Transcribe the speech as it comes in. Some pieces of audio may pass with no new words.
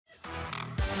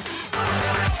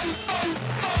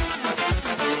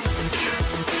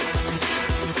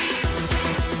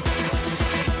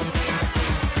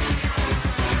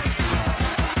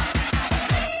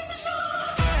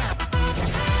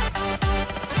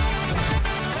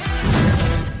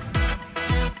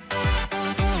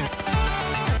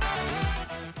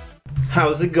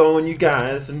How's it going, you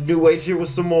guys? NewAge here with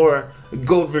some more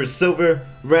gold vs silver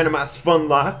randomized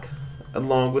FUNLOCKE,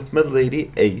 along with my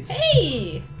lady Ace.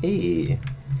 Hey! Hey.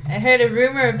 I heard a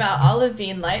rumor about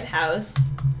Olivine Lighthouse.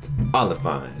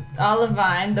 Olivine.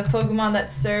 Olivine, the Pokemon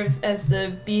that serves as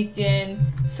the beacon,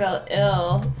 fell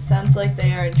ill. Sounds like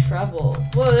they are in trouble.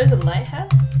 Whoa, there's a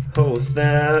lighthouse? Oh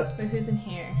snap. Wait, who's in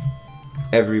here?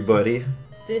 Everybody.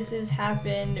 This has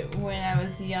happened when I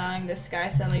was young. The sky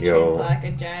suddenly Yo, turned black.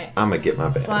 A giant I'ma get my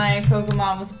badge. flying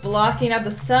Pokemon was blocking out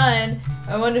the sun.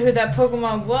 I wonder who that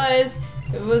Pokemon was.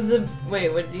 It was a...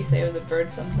 Wait, what did you say? It was a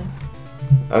bird something?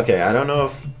 Okay, I don't know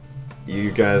if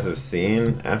you guys have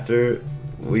seen after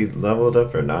we leveled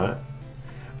up or not.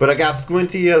 But I got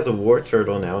Squinty as a War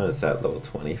Turtle now, and it's at level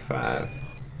 25.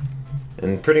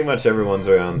 And pretty much everyone's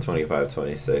around 25,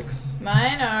 26.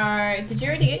 Mine are... Did you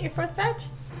already get your 4th badge?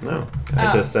 No,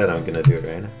 I just said I'm gonna do it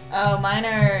right now. Oh, mine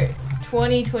are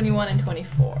 20, 21, and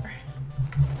 24.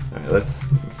 Alright,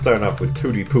 let's start off with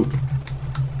Tootie Poop.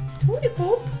 Tootie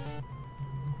Poop?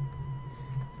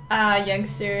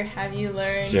 Youngster, have you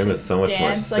learned Gym to is so much more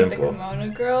dance like the simple. Kimono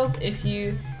Girls? If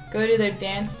you go to their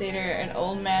dance theater, an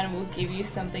old man will give you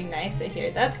something nice, I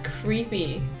hear. That's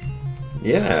creepy.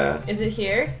 Yeah. Is it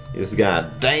here? You just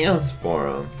gotta dance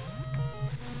for them.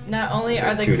 Not only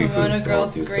are the Tootie Kimono Poops Girls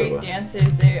won't do so great well.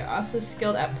 dancers, they're also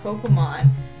skilled at Pokemon.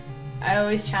 I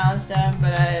always challenge them,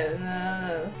 but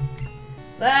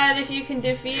Lad, if you can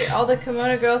defeat all the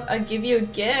Kimono Girls, I'll give you a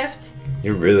gift.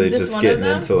 You're really Is this just one getting of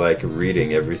them? into like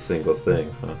reading every single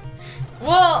thing, huh?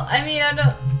 Well, I mean,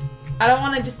 I don't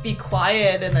want to just be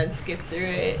quiet and then skip through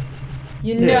it.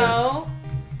 You Yeah. know,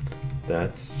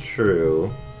 That's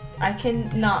true. I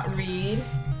can not read.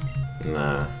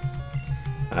 Nah.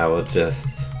 I will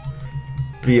just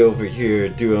be over here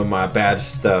doing my badge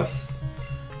stuffs.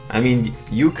 I mean,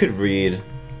 you could read.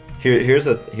 Here's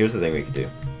the thing we could do.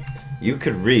 You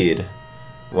could read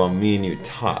while me and you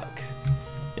talk,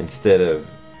 instead of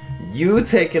you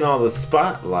taking all the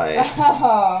spotlight.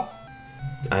 I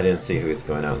didn't see who he's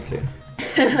going out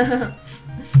to.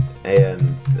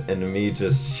 and me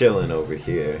just chilling over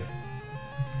here.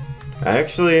 I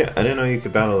didn't know you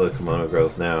could battle the Kimono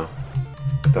Girls now.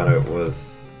 I thought it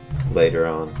was later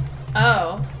on.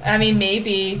 Oh, I mean,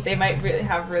 maybe they might really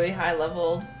have really high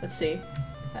level. Let's see.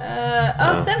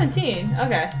 Oh, 17.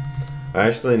 Okay. I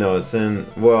actually know it's in.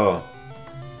 Well,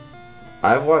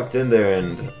 I walked in there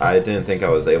and I didn't think I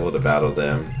was able to battle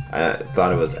them. I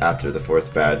thought it was after the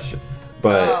 4th badge.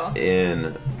 But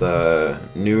in the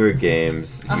newer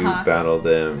games, you battle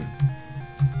them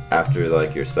after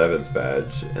like your 7th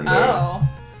badge. And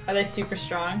are they super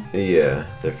strong? Yeah,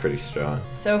 they're pretty strong.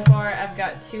 So far, I've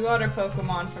got 2 other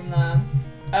Pokemon from them.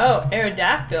 Oh,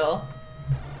 Aerodactyl.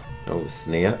 Oh,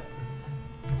 snap.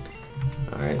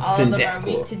 Alright, All of them are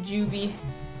weak Cyndaquil. to Juby.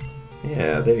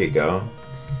 Yeah, there you go.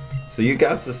 So you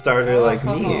got the starter like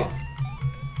me.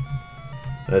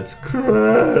 Let's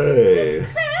cry.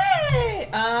 Hey!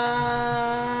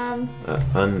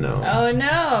 Unknown. Oh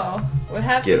no! What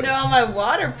happened to all my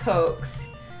water pokes?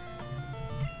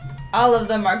 All of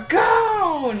them are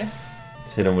gone!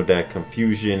 Hit him with that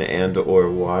confusion and or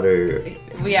water.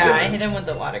 Yeah, gun. I hit him with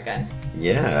the water gun.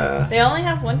 Yeah. They only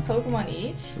have 1 Pokemon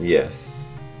each? Yes.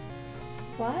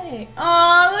 Why?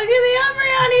 Oh, look at the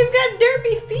Umbreon! He's got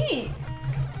derpy feet!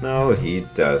 No, he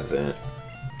doesn't.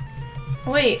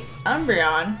 Wait,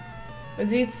 Umbreon? Was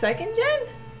he 2nd gen?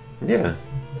 Yeah.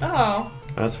 Oh.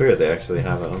 That's weird. They actually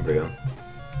have an Umbreon.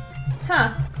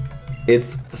 Huh.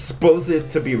 It's supposed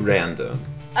to be random.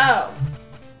 Oh.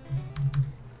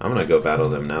 I'm gonna go battle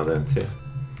them now then too.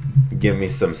 Give me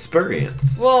some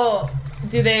experience. Well,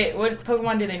 what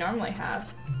Pokemon do they normally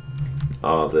have?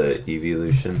 All the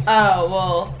evolutions. Oh,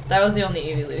 well, that was the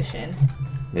only evolution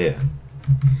Yeah.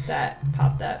 that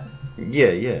popped up.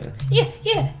 Yeah, yeah.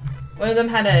 Yeah. One of them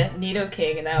had a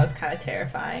Nidoking, and that was kind of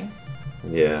terrifying.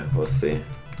 Yeah, we'll see.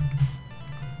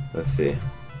 Let's see.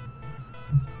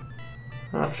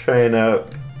 I'll train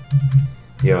up.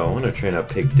 Yo, I want to train up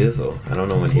Pig Dizzle. I don't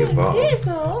know when he evolves.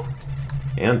 Dizzle.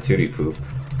 And Tootie Poop.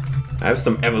 I have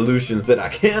some evolutions that I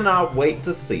cannot wait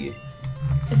to see.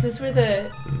 Is this where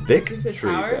the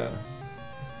Victory.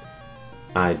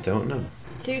 I don't know.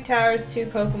 2 towers, 2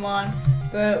 Pokemon,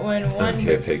 but when one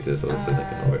Okay, Pig Dizzle, this isn't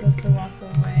gonna work. Pokemon go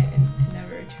away and to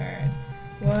never return.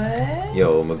 What?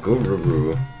 Yo,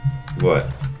 Magururu. What?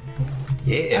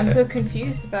 Yeah. I'm so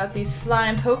confused about these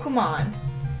flying Pokemon.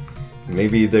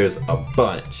 Maybe there's a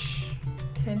bunch.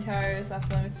 10 towers off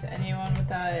limits to anyone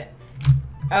without it.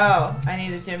 Oh, I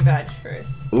need the gym badge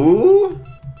first. Ooh?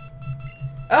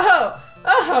 Oh!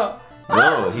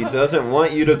 No, he doesn't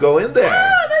want you to go in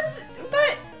there. Oh, that's...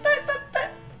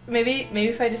 Maybe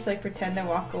if I just like pretend to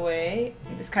walk away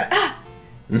and just kind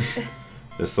of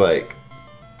Just like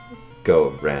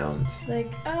go around.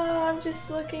 Like, oh, I'm just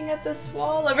looking at this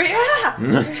wall over here. Ah!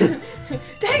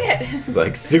 Dang it! It's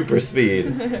like super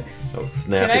speed. Oh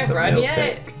snap! Can It's I a run milk yet?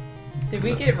 tank. Did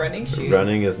we get running shoes?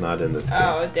 Running is not in this game.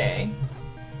 Oh dang.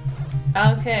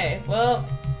 Okay, well.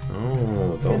 Oh,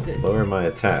 What is don't this? lower my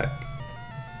attack.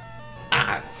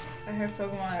 Ah! I heard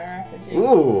Pokemon are RPG.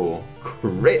 Ooh,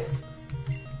 crit.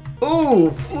 Ooh,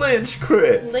 flinch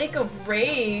crit. Lake of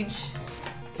Rage.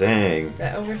 Dang. Is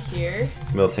that over here?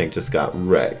 This milk tank just got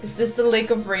wrecked. Is this the Lake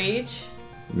of Rage?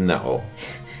 No.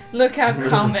 Look how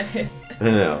calm it is. I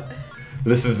know.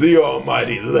 This is the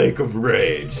almighty Lake of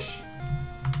Rage.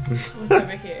 What's over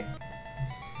here?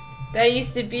 That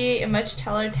used to be a much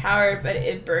taller tower, but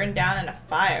it burned down in a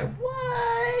fire.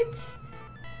 What?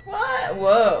 What?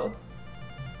 Whoa.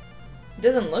 It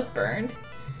doesn't look burned.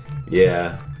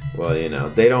 Yeah. Well, you know,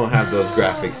 they don't have those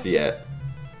graphics yet.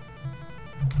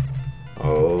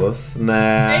 Oh,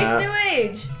 snap. Hey,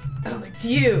 NewAge! Oh, it's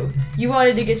you! You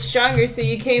wanted to get stronger, so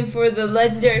you came for the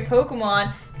legendary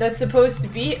Pokemon that's supposed to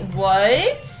be.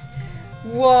 What?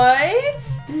 What?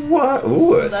 What? Ooh,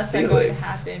 Well, a that's not going to Steelix.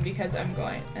 happen because I'm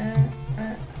going.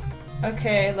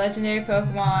 Okay, legendary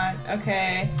Pokemon.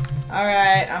 Okay.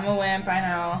 Alright, I'm a wimp, I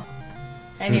know.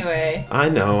 Anyway. I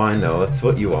know. It's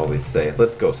what you always say.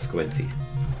 Let's go, Squinty.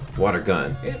 Water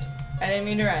gun. Oops. I didn't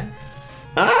mean to run.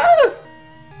 Ah!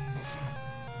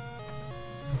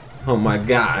 Oh my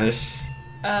gosh.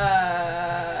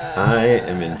 I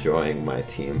am enjoying my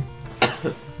team.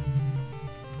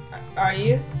 Are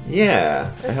you?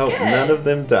 Yeah. I That's hope good. none of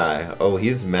them die. Oh,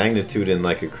 he's magnituding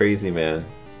like a crazy man.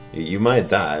 You might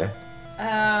die.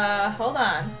 Hold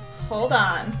on. Hold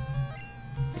on.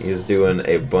 He's doing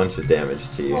a bunch of damage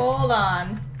to you. Hold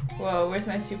on. Whoa, where's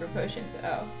my super potions?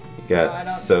 Oh. You I got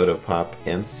don't- soda pop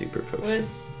and super potion. What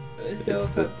is so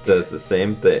Does the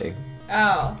same thing.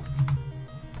 Oh.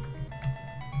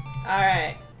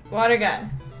 Alright. Water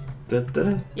gun.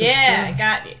 Yeah, I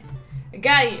got you. I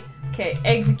got you. Okay,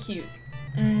 execute.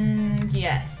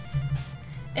 Yes.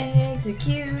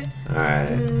 Execute. Alright.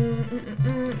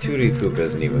 2D Poop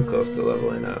isn't even close to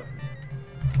leveling up.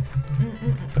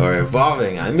 Or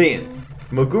evolving, I mean.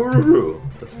 Magururu.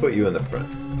 Let's put you in the front.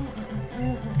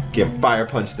 Can fire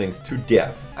punch things to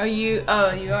death. Are you?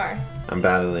 Oh, you are. I'm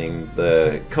battling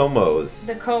the Komos.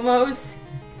 The Komos?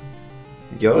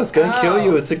 Yo, it's gonna kill Oh.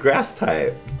 you. It's a grass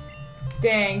type.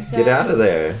 Dang, son. Get out of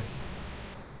there.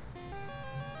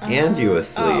 And you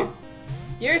asleep. Oh.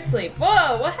 You're asleep.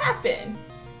 Whoa, what happened?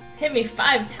 Hit me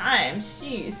 5 times.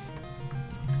 Jeez.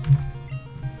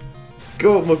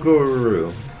 Go,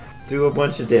 Magururu. Do a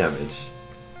bunch of damage.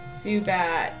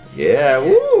 Zubat. Yeah,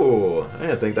 woo! I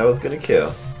didn't think that was gonna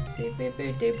kill. Boop, boop,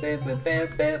 boop, boop, boop, boop,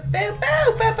 boop, boop, boop,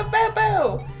 boop, boop, boop, boop,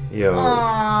 boop. Yo,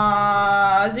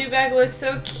 Aww, Zubat looks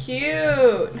so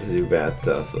cute. Zubat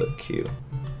does look cute.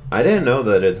 I didn't know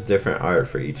that it's different art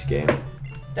for each game.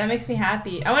 That makes me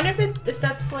happy. I wonder if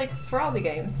that's like for all the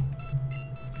games.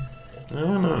 I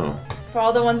don't know. For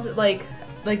all the ones that like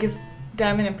if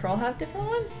Diamond and Pearl have different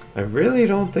ones? I really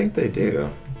don't think they do.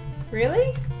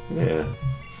 Really? Yeah.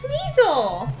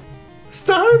 Sneasel!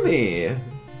 Starmie!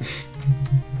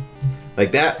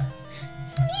 Like that?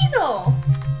 Sneasel!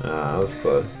 Ah, that was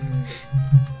close.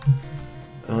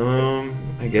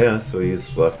 I guess we'll use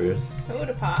Fluffers.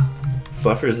 Soda Pop.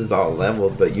 Fluffers is all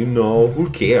leveled, but you know, who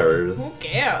cares? Who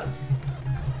cares?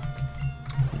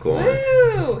 Go on.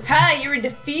 Woo! Ha! You were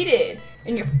defeated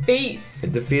in your face.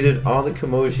 It defeated all the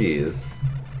Kamojis.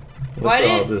 Why What's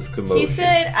all did this commotion? he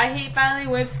said I hate battling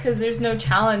whips because there's no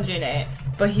challenge in it,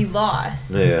 but he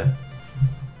lost. Yeah.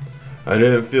 I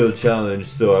didn't feel challenged,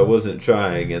 so I wasn't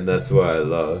trying, and that's why I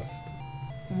lost.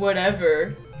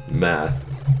 Whatever. Math.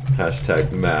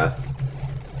 Hashtag math.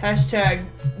 Hashtag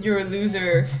you're a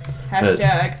loser.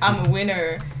 Hashtag I'm a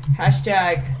winner.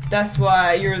 Hashtag that's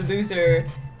why you're a loser.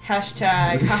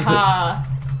 Hashtag haha.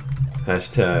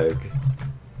 Hashtag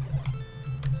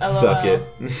LOL. suck it.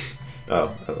 Oh,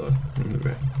 hello.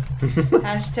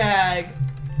 Hashtag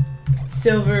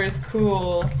silver is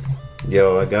cool.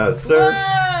 Yo, I got surf.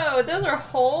 Whoa! Those are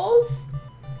holes?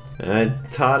 And I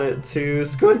taught it to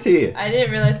Squinty. I didn't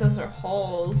realize those were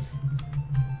holes.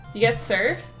 You got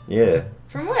surf? Yeah.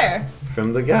 From where?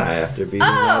 From the guy after beating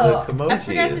all Oh! the Kamojis. I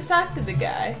forgot to talk to the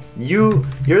guy. You're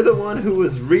the one who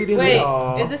was reading Wait, it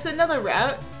all. is this another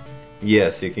route?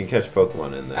 Yes, you can catch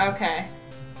Pokemon in there. Okay.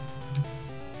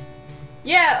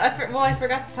 Yeah, I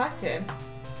forgot to talk to him.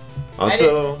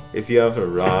 Also, if you have a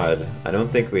rod, I don't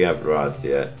think we have rods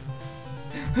yet.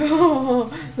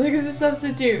 Oh, look at the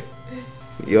substitute.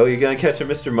 Yo, you gonna catch a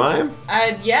Mr. Mime?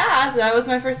 Yeah, that was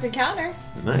my first encounter.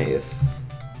 Nice.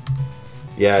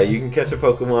 Yeah, you can catch a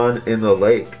Pokemon in the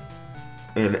lake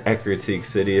in Ecruteak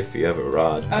City if you have a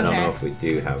rod. Okay. I don't know if we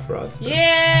do have rods.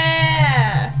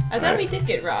 Yeah! I thought we Alright. did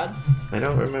get rods. I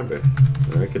don't remember.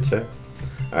 We could check.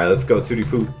 Alright, let's go 2D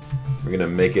poop. We're gonna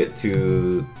make it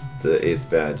to the 8th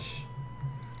badge.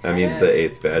 I mean, the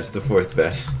 8th badge, the 4th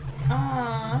badge.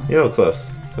 Aww. Yo,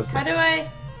 close. Close How do I...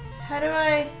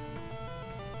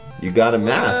 You got a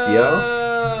math, yo.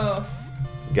 Whoa.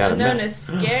 You got I'm a known math. as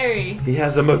scary. He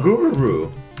has a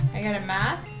Magururu. I got a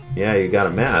math? Yeah, you got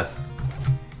a math.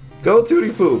 Go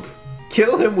 2D poop.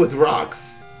 Kill him with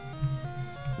rocks.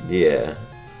 Yeah.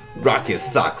 Rock his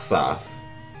socks off.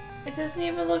 It doesn't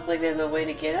even look like there's a way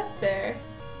to get up there.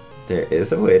 There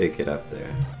is a way to get up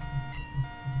there.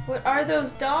 What are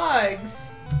those dogs?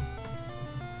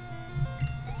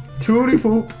 2D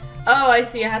poop. Oh, I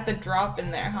see. I have to drop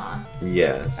in there, huh?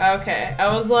 Yes. Okay.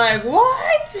 I was like,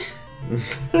 what?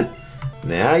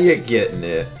 Now you're getting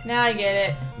it. Now I get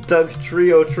it. Doug's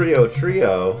trio.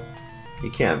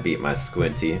 You can't beat my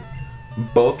Squinty.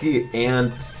 Bulky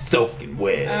and soaking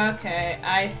wet. Okay,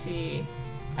 I see.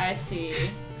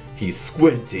 He's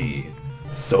Squinty,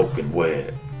 soaking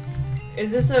wet.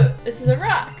 This is a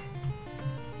rock?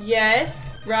 Yes.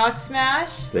 Rock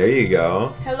smash. There you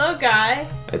go. Hello, guy.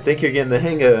 I think you're getting the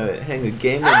hang of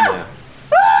gaming now.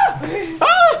 Ah!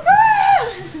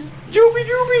 Ah!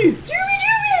 Jooby!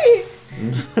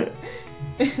 Juby!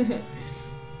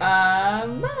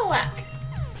 Monowhack.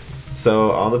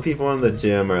 So all the people in the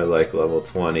gym are like level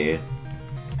 20. And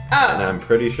Oh. I'm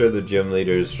pretty sure the gym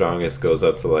leader's strongest goes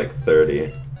up to like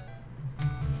 30.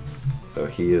 So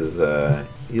he is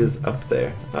up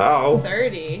there. Oh!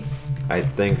 30. I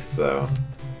think so.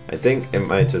 I think it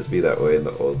might just be that way in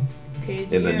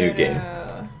the new game.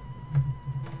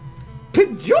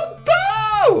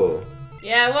 Pidgeotto!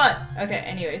 Yeah, I won. Okay,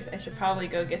 anyways, I should probably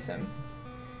go get some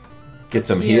Get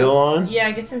some heal on?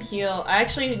 Yeah, get some heal. I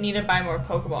actually need to buy more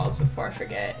Pokeballs before I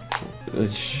forget.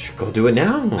 Go do it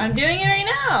now. I'm doing it right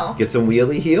now. Get some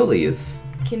wheelie heelies.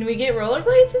 Can we get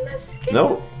rollerblades in this game?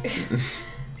 Nope.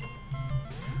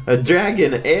 A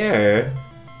dragon air.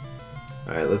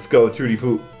 Alright, let's go, Trudy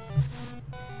Poop.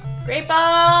 Great As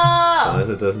ball! long as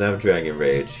it doesn't have dragon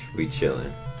rage, we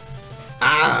chillin'.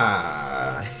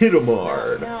 Ah! Hit him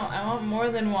hard. No, I want more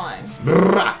than one.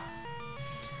 Brrrah.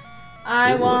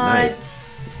 I Ooh, want...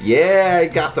 Nice. Yeah, I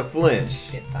got the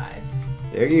flinch. Get 5.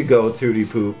 There you go, Tootie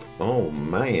Poop. Oh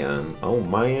man. Oh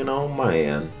man, oh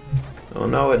man. Oh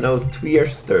no, it knows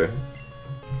Twister.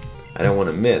 I didn't want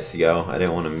to miss, yo. I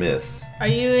didn't want to miss. Are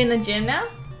you in the gym now?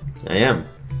 I am.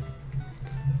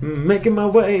 Making my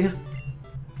way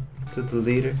to the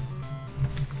leader.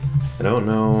 I don't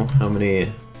know how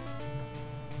many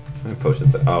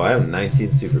potions. Oh, I have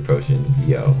 19 super potions.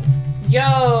 Yo.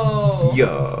 Yo!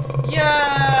 Yo. Yo!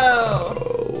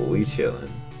 Oh, we chillin'.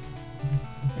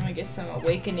 I'm gonna get some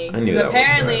awakenings. I knew that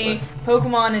Apparently, was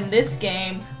Pokemon in this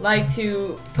game like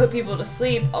to put people to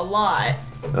sleep a lot.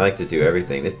 I like to do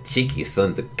everything. The cheeky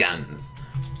sons of guns.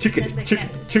 Check it, Sons of check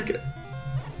it, guns. check it.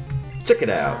 Check it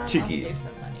out, I'll cheeky. save some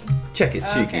money. Check it,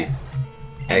 cheeky. Okay.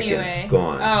 Ekans, Anyway. go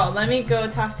on. Oh, let me go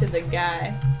talk to the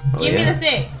guy. Oh, Give me yeah? the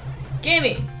thing. Give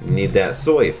me. You need that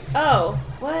soif. Oh,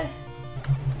 what?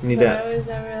 You need What that. is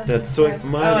that really? that soif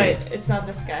money. Oh wait, it's not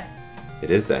this guy. It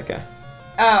is that guy.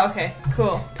 Oh, okay,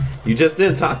 cool. You just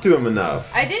didn't talk to him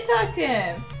enough. I did talk to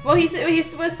him. Well, he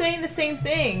was saying the same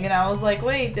thing, and I was like,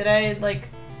 wait, did I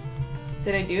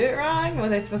do it wrong?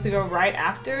 Was I supposed to go right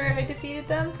after I defeated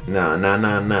them? Nah.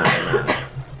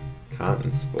 Cotton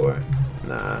sport.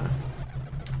 Nah.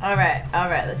 All right,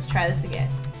 let's try this again.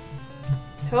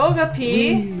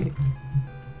 Togepi.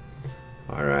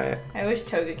 Alright. I wish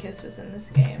Togekiss was in this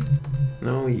game.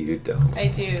 No, you don't. I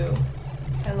do.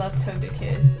 I love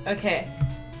Togekiss. Okay,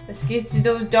 let's get to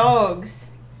those dogs.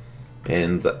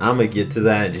 And I'ma get to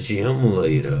that gym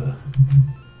later.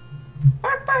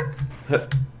 Bark, bark.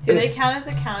 Do they count as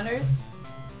encounters?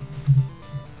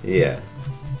 Yeah.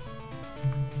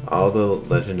 All the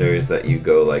legendaries that you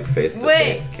go like face to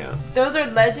face count. Those are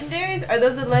legendaries? Are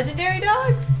those the legendary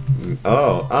dogs?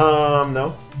 Oh,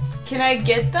 no. Can I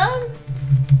get them?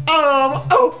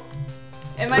 Oh.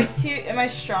 Am I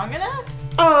strong enough?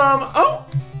 Oh.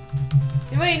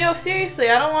 Wait, no, seriously,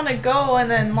 I don't want to go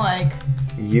and then like...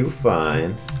 You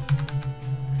fine.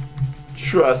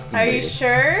 Trust me. Are you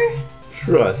sure?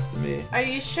 Trust me. Are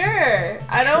you sure?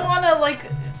 I don't want to like...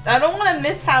 I don't want to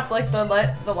mishap like the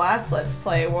last Let's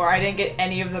Play where I didn't get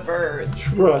any of the birds.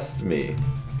 Trust me.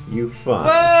 You fine.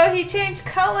 Whoa, he changed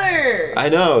color! I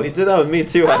know, he did that with me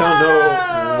too. I don't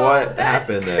know what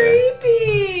happened there.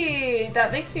 Creepy!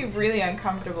 that makes me really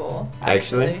uncomfortable.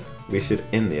 Actually, we should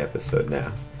end the episode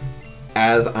now.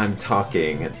 As I'm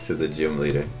talking to the gym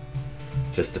leader.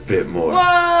 Just a bit more.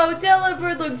 Whoa,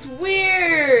 Delibird looks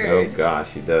weird. Oh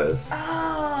gosh, he does.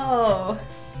 Oh.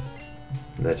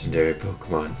 Legendary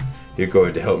Pokemon, you're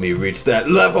going to help me reach that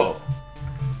level.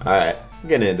 Alright, I'm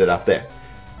gonna end it off there.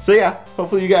 So yeah,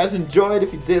 hopefully you guys enjoyed.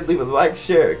 If you did, leave a like,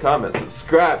 share, comment,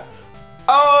 subscribe.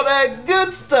 All that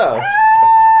good stuff.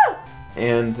 Ah!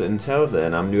 And until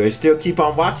then, I'm NewAgeSteel. Keep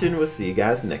on watching. We'll see you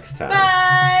guys next time.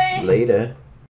 Bye. Later.